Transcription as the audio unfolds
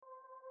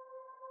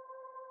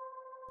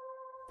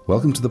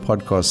Welcome to the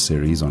podcast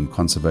series on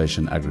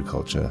conservation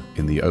agriculture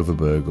in the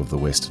Overberg of the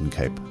Western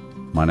Cape.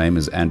 My name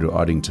is Andrew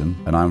Ardington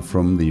and I'm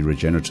from the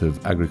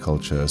Regenerative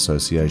Agriculture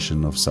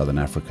Association of Southern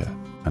Africa,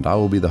 and I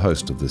will be the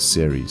host of this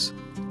series.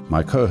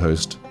 My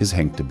co-host is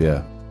Henk de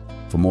Beer.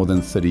 For more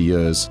than 30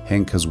 years,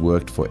 Henk has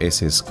worked for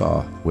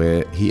SSK,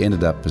 where he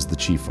ended up as the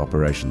Chief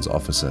Operations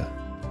Officer.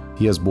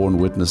 He has borne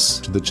witness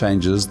to the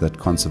changes that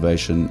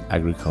conservation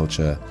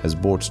agriculture has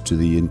brought to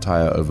the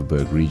entire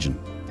Overberg region.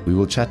 We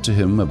will chat to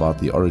him about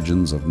the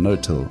origins of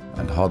no-till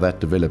and how that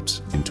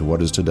developed into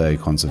what is today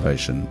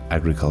conservation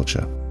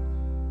agriculture.